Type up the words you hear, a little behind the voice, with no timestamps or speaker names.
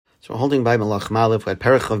So holding by Melachim Aleph, at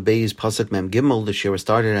Perich of Beis Pasuk Mem Gimel, the shir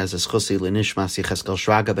started as a schusi l'nishmas Yecheskel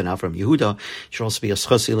Shraga ben Avram Yehuda. It should also be a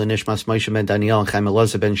schusi l'nishmas Moshe ben Daniel and Chaim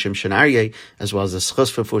Elazar ben Shimshon Aryeh, as well as a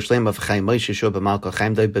schus for Fushleim of Chaim Moshe Shua ben Malka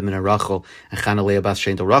Chaim Doi ben Rachel and Chanalei Bas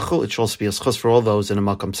Shein Rachel. It should also be a schus for all those in a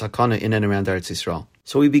Malkam Sakana in and around Eretz Yisrael.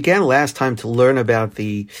 So we began last time to learn about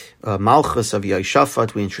the Malchus of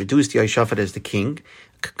Yehoshafat. We introduced Yehoshafat as the king,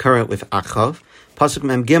 concurrent with Achav. Pasuk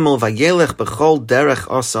Mem Gimel, Vayelech b'chol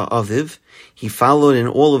derech Asa Aviv. He followed in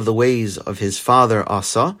all of the ways of his father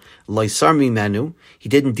Asa. Loisar mimenu. He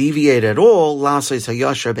didn't deviate at all. Lasais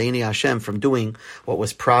hayashar b'nei Hashem, from doing what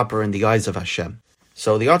was proper in the eyes of Hashem.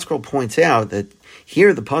 So the article points out that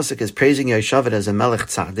here the pasuk is praising Yehoshafat as a melech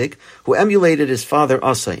tzaddik who emulated his father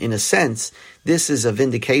Asa. In a sense, this is a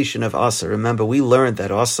vindication of Asa. Remember, we learned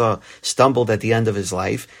that Asa stumbled at the end of his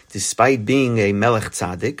life, despite being a melech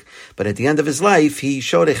tzaddik. But at the end of his life, he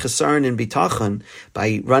showed a chesaron in bitachon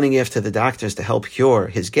by running after the doctors to help cure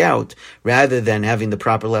his gout, rather than having the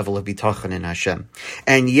proper level of bitachon in Hashem.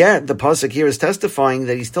 And yet, the pasuk here is testifying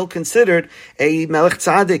that he's still considered a melech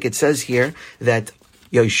tzaddik. It says here that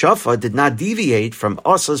Yehoshafat did not deviate from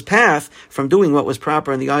Asa's path from doing what was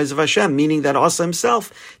proper in the eyes of Hashem, meaning that Asa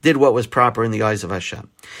himself did what was proper in the eyes of Hashem.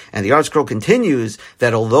 And the art scroll continues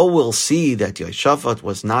that although we'll see that Yehoshafat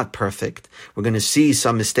was not perfect, we're going to see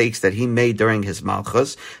some mistakes that he made during his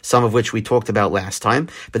malchus, some of which we talked about last time,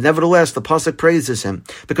 but nevertheless the pasuk praises him,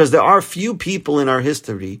 because there are few people in our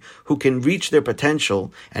history who can reach their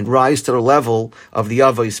potential and rise to the level of the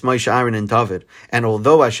Avos, Moshe, Aaron, and David. And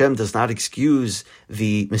although Hashem does not excuse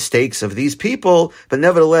the mistakes of these people, but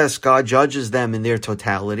nevertheless, God judges them in their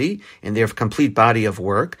totality, in their complete body of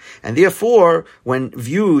work. And therefore, when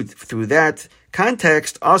viewed through that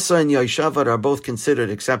context, Asa and Yehoshafat are both considered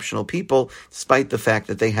exceptional people, despite the fact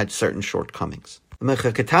that they had certain shortcomings. The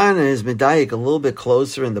Mechakatana is medayik a little bit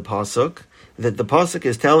closer in the pasuk, that the pasuk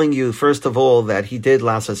is telling you, first of all, that he did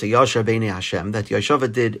lasas hayashar b'nei Hashem, that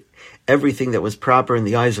Yehoshafat did everything that was proper in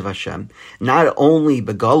the eyes of Hashem, not only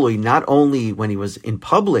begalui, not only when he was in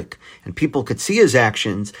public and people could see his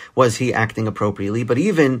actions, was he acting appropriately, but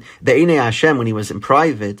even be'enei Hashem, when he was in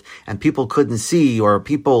private and people couldn't see, or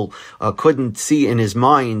people couldn't see in his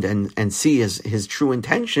mind and see his true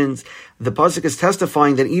intentions, the pasuk is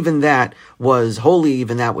testifying that even that was holy,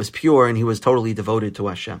 even that was pure, and he was totally devoted to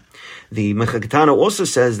Hashem. The Mechakatana also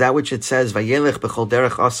says that which it says, Vayelech b'chol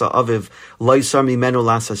derech Asa Aviv loisar mimenu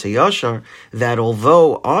lasas hayashar, that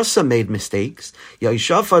although Asa made mistakes,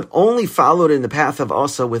 Yehoshafat only followed in the path of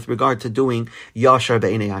Asa with regard to doing yashar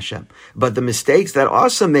b'nei Hashem. But the mistakes that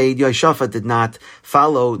Asa made, Yehoshafat did not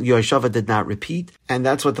follow, Yehoshafat did not repeat. And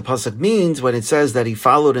that's what the pasuk means when it says that he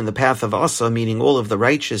followed in the path of Asa, meaning all of the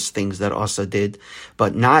righteous things that Asa did,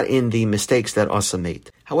 but not in the mistakes that Asa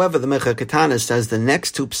made. However, the Mechakatana says the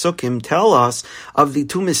next two psukim tell us of the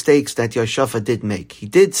two mistakes that Yehoshafat did make. He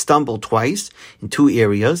did stumble twice in two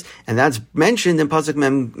areas, and that's mentioned in Pasuk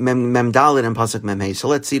Mem Dalet and Pasuk Mem Hey. So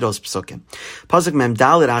let's see those psukim. Pasuk Mem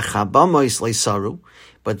Dalet, Acha Bamois Leisaru.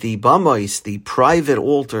 But the bamois, the private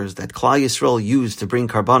altars that Klal Yisrael used to bring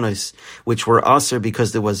karbanos, which were aser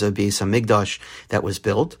because there was a Beis Hamikdash that was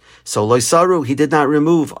built. So Loisaru, he did not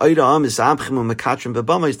remove.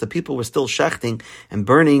 The people were still shechting and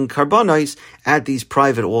burning karbanos at these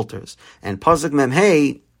private altars. And Pasuk Mem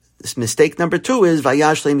Hey, mistake number 2 is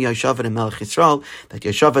Vayashlem Yehoshafat and Melech Yisrael, that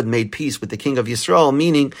Yehoshafat made peace with the king of Yisrael,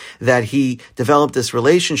 meaning that he developed this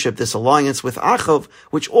relationship, this alliance with Achav,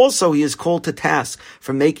 which also he is called to task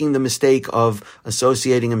for making the mistake of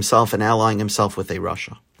associating himself and allying himself with a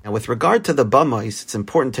Rasha. Now, with regard to the bamais, it's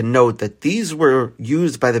important to note that these were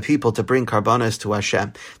used by the people to bring karbanos to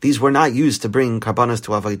Hashem. These were not used to bring karbanos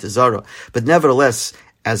to Avodah Zarah, but nevertheless,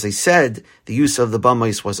 as I said, the use of the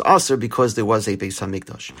bamais was aser because there was a Beis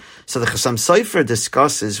Hamikdash. So the Chasam Sofer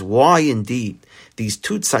discusses why indeed these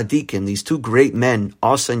two tzaddikim, these two great men,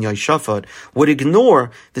 Asa and Yehoshafat, would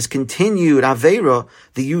ignore this continued aveira,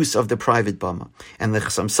 the use of the private bama. And the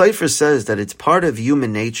Chasam Sofer says that it's part of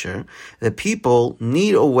human nature that people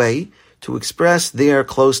need a way to express their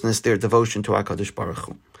closeness, their devotion to HaKadosh Baruch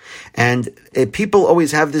Hu. And people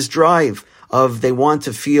always have this drive of they want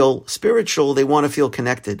to feel spiritual, they want to feel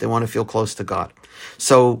connected, they want to feel close to God.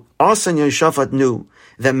 So Asa and Yehoshafat knew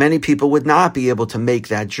that many people would not be able to make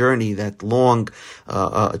that journey, that long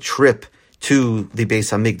trip to the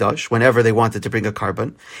Beis Hamikdash whenever they wanted to bring a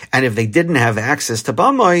carbon. And if they didn't have access to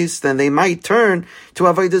bamais, then they might turn to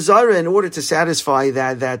Avodah Zarah in order to satisfy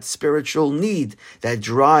that spiritual need, that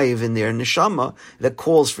drive in their neshama that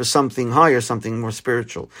calls for something higher, something more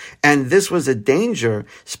spiritual. And this was a danger,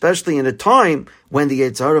 especially in a time when the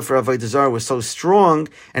Yetzirah for Avodah Zarah was so strong,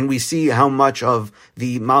 and we see how much of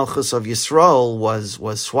the Malchus of Yisrael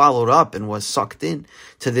was swallowed up and was sucked in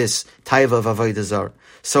to this taiva of Avodah Zarah.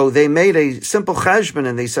 So they made a simple cheshbon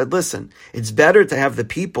and they said, listen, it's better to have the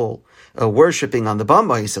people worshipping on the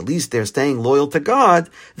bamais, at least they're staying loyal to God,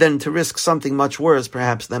 than to risk something much worse,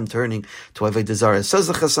 perhaps them turning to Avodah Zarah. Says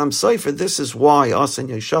the Chasam Sofer, this is why us and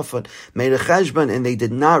Yehoshafat made a cheshbon, and they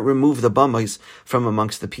did not remove the bamais from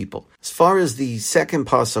amongst the people. As far as the second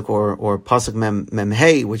pasuk, or pasuk mem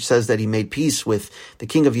hey, which says that he made peace with the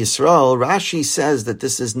king of Yisrael, Rashi says that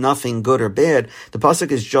this is nothing good or bad. The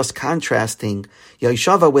pasuk is just contrasting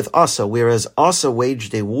Yehoshafat with Asa, whereas Asa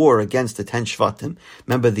waged a war against the 10 Shvatim.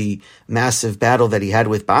 Remember the massive battle that he had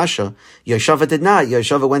with Baasha. Yehoshafat did not.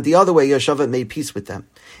 Yehoshafat went the other way. Yehoshafat made peace with them.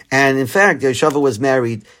 And in fact, Yehoshafat was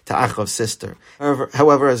married to Achav's sister.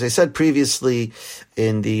 However, as I said previously,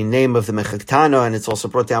 in the name of the Mechaktana, and it's also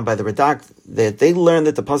brought down by the Radak, that they learned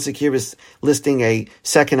that the pasuk here is listing a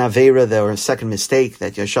second avera, or a second mistake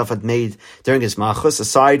that Yehoshafat made during his Malchus.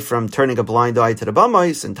 Aside from turning a blind eye to the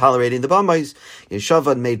bamais and tolerating the bamais,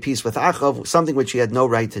 Yehoshafat made peace with Achav, something which he had no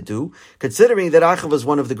right to do, considering that Achav was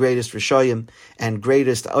one of the greatest Rishayim and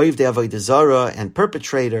greatest Oivdei Avodah Zarah and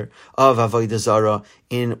perpetrator of Avodah Zarah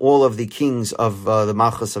in all of the kings of the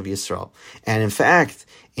Malchus of Yisrael. And in fact,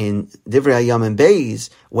 in Divrei Hayam and Beis,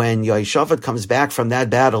 when Yehoshafat comes back from that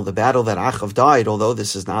battle, the battle that Achav died, although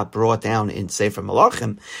this is not brought down in Sefer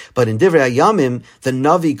Melachim, but in Divrei Hayamim, the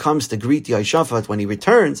Navi comes to greet Yehoshafat when he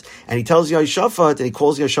returns, and he tells Yehoshafat, and he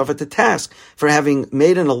calls Yehoshafat to task for having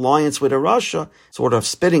made an alliance with a Rasha, sort of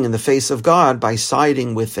spitting in the face of God by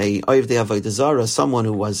siding with a Oivdei Avodah Zarah, someone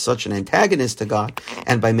who was such an antagonist to God,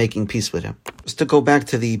 and by making peace with him. Just to go back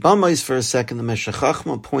to the bamais for a second, the Meshech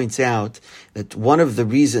Chachma points out that one of the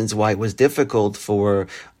reasons why it was difficult for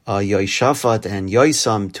Yehoshafat and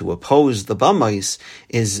Yosam to oppose the bamais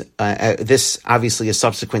is this obviously is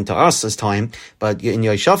subsequent to Asa's time, but in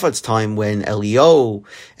Yehoshafat's time, when Elio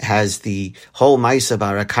has the whole Maisa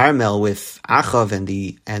Bara Carmel with Achav and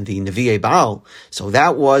the Nevi'ei Baal, so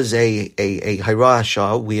that was a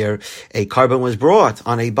Hirasha where a carbon was brought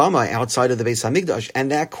on a bama outside of the Beis Hamikdash,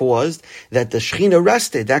 and that caused that the Shechina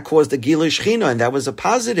rested. That caused the Gilui Shechina, and that was a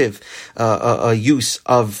positive use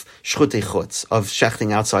of Shchutei Chutz, of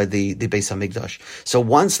shechting outside the Beis Hamikdash. So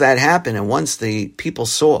once that happened, and once the people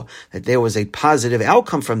saw that there was a positive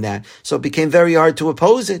outcome from that, so it became very hard to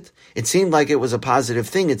oppose it. It seemed like it was a positive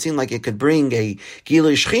thing. It seemed like it could bring a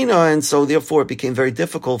Gilui Shechina, and so therefore it became very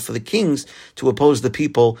difficult for the kings to oppose the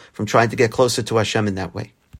people from trying to get closer to Hashem in that way.